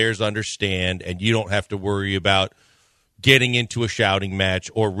that the players understand and you don't have to worry about getting into a shouting match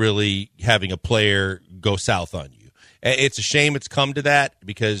or really having a player go south on you. It's a shame it's come to that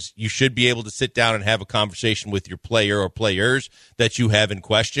because you should be able to sit down and have a conversation with your player or players that you have in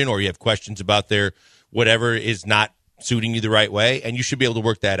question or you have questions about their whatever is not suiting you the right way, and you should be able to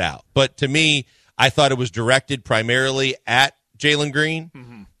work that out. But to me, I thought it was directed primarily at Jalen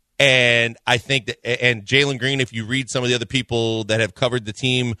Green, and I think that and Jalen Green, if you read some of the other people that have covered the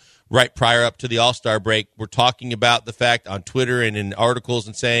team right prior up to the All-Star break, were talking about the fact on Twitter and in articles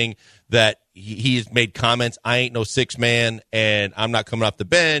and saying that he has made comments, I ain't no six man, and I'm not coming off the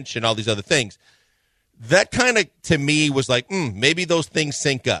bench, and all these other things. That kind of, to me, was like, maybe those things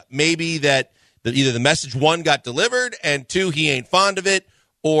sync up. Maybe that that either the message, one, got delivered, and two, he ain't fond of it,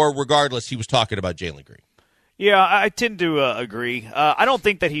 or regardless, he was talking about Jalen Green. Yeah, I tend to agree. I don't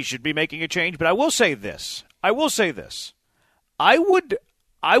think that he should be making a change, but I will say this. I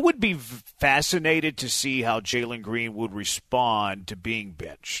would be fascinated to see how Jalen Green would respond to being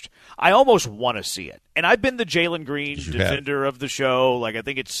benched. I almost want to see it. And I've been the Jalen Green defender of the show. Like, I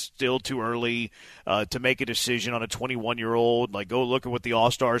think it's still too early to make a decision on a 21-year-old. Like, go look at what the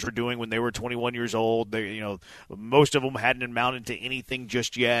All-Stars were doing when they were 21 years old. They, most of them hadn't amounted to anything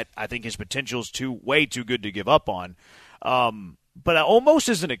just yet. I think his potential's way too good to give up on. But almost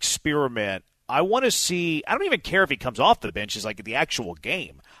as an experiment, I want to see – I don't even care if he comes off the bench. It's like the actual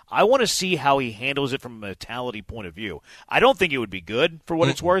game. I want to see how he handles it from a mentality point of view. I don't think it would be good for what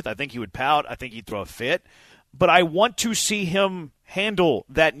it's worth. I think he would pout. I think he'd throw a fit. But I want to see him handle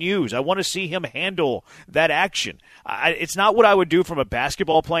that news. I want to see him handle that action. It's not what I would do from a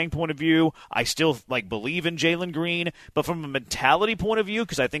basketball playing point of view. I still believe in Jalen Green. But from a mentality point of view,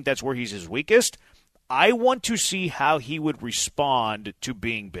 because I think that's where he's his weakest – I want to see how he would respond to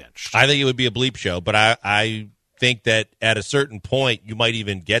being benched. I think it would be a bleep show, but I think that at a certain point you might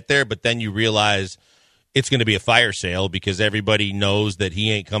even get there, but then you realize it's going to be a fire sale because everybody knows that he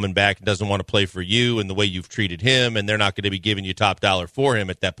ain't coming back and doesn't want to play for you and the way you've treated him, and they're not going to be giving you top dollar for him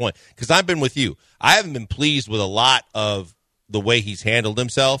at that point. Because I've been with you. I haven't been pleased with a lot of the way he's handled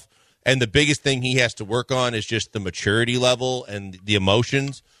himself, and the biggest thing he has to work on is just the maturity level and the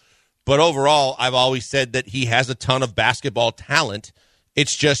emotions. But overall, I've always said that he has a ton of basketball talent.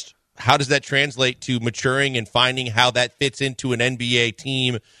 It's just, how does that translate to maturing and finding how that fits into an NBA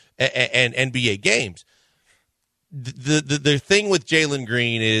team and NBA games? The thing with Jalen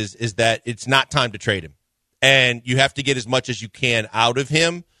Green is that it's not time to trade him. And you have to get as much as you can out of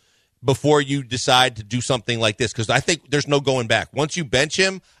him before you decide to do something like this. Because I think there's no going back. Once you bench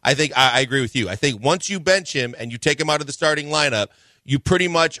him, I agree with you. I think once you bench him and you take him out of the starting lineup, you pretty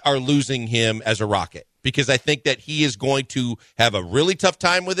much are losing him as a Rocket, because I think that he is going to have a really tough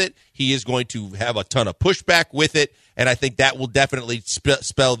time with it. He is going to have a ton of pushback with it, and I think that will definitely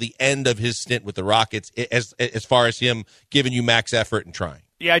spell the end of his stint with the Rockets as far as him giving you max effort and trying.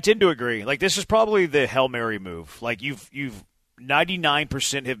 Yeah, I tend to agree. This is probably the Hail Mary move. You've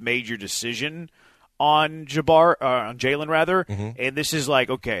 99% have made your decision on Jalen rather, and this is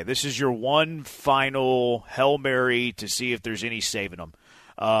okay, this is your one final Hail Mary to see if there's any saving them.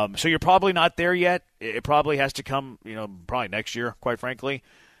 So you're probably not there yet. It probably has to come, probably next year, quite frankly.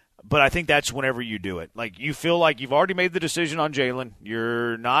 But I think that's whenever you do it. You feel like you've already made the decision on Jalen.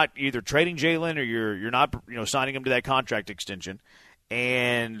 You're not either trading Jalen or you're not, signing him to that contract extension.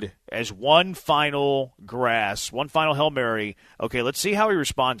 And as one final Hail Mary, okay, let's see how he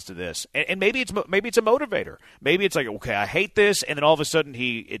responds to this. And maybe it's a motivator. Maybe it's okay, I hate this, and then all of a sudden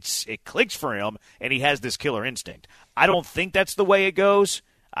it clicks for him, and he has this killer instinct. I don't think that's the way it goes.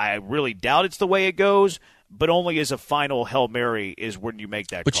 I really doubt it's the way it goes, but only as a final Hail Mary is when you make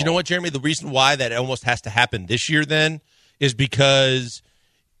that But call. You know what, Jeremy? The reason why that almost has to happen this year then is because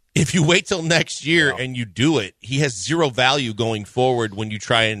if you wait till next year and you do it, he has zero value going forward when you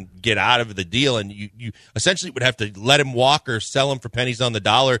try and get out of the deal. And you essentially would have to let him walk or sell him for pennies on the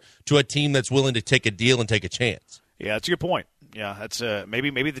dollar to a team that's willing to take a deal and take a chance. Yeah, that's a good point. Yeah, that's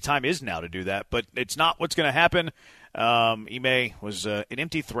maybe the time is now to do that, but it's not what's going to happen. Ime was an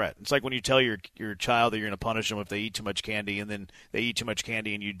empty threat. It's like when you tell your child that you're going to punish them if they eat too much candy, and then they eat too much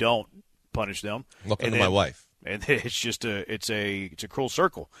candy and you don't punish them. Look into my wife. And it's just it's a cruel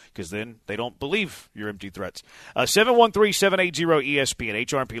circle, because then they don't believe your empty threats. 713-780-ESPN,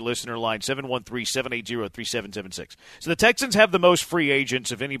 HRP listener line 713-780-3776. So the Texans have the most free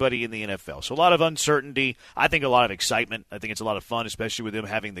agents of anybody in the NFL. So a lot of uncertainty. I think a lot of excitement. I think it's a lot of fun, especially with them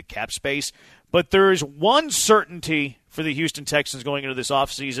having the cap space. But there is one certainty for the Houston Texans going into this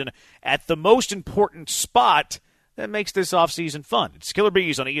offseason at the most important spot that makes this offseason fun. It's Killer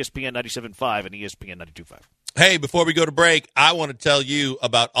Bees on ESPN 97.5 and ESPN 92.5. Hey, before we go to break, I want to tell you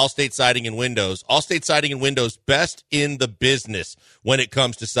about Allstate Siding and Windows. Allstate Siding and Windows, best in the business when it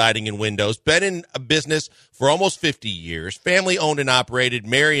comes to siding and windows. Been in a business for almost 50 years. Family owned and operated.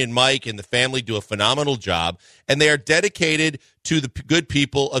 Mary and Mike and the family do a phenomenal job, and they are dedicated to the good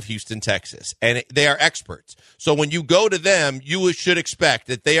people of Houston, Texas. And they are experts. So when you go to them, you should expect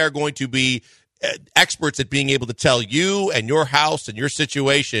that they are going to be experts at being able to tell you and your house and your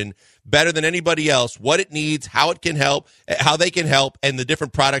situation better than anybody else what it needs, how it can help, how they can help, and the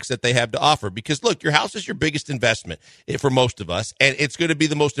different products that they have to offer. Because, look, your house is your biggest investment for most of us, and it's going to be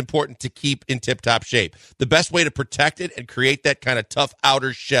the most important to keep in tip-top shape. The best way to protect it and create that kind of tough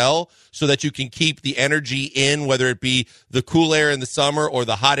outer shell so that you can keep the energy in, whether it be the cool air in the summer or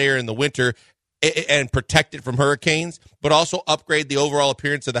the hot air in the winter, and protect it from hurricanes, but also upgrade the overall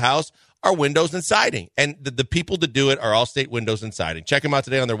appearance of the house are windows and siding. And the people to do it are Allstate Windows and Siding. Check them out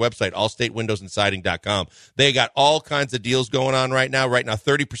today on their website, allstatewindowsandsiding.com. They got all kinds of deals going on right now. Right now,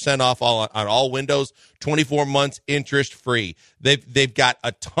 30% off on all windows, 24 months interest-free. They've got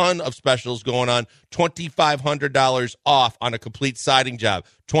a ton of specials going on, $2,500 off on a complete siding job,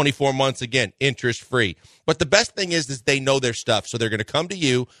 24 months, again, interest-free. But the best thing is they know their stuff, so they're going to come to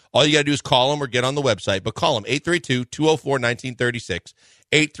you. All you got to do is call them or get on the website, but call them, 832-204-1936.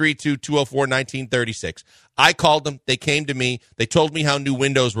 832-204-1936. I called them. They came to me. They told me how new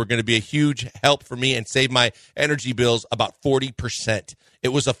windows were going to be a huge help for me and save my energy bills about 40%. It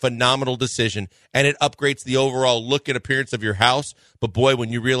was a phenomenal decision, and it upgrades the overall look and appearance of your house. But, boy,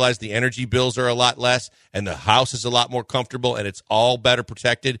 when you realize the energy bills are a lot less and the house is a lot more comfortable and it's all better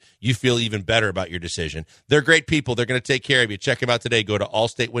protected, you feel even better about your decision. They're great people. They're going to take care of you. Check them out today. Go to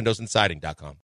allstatewindowsandsiding.com.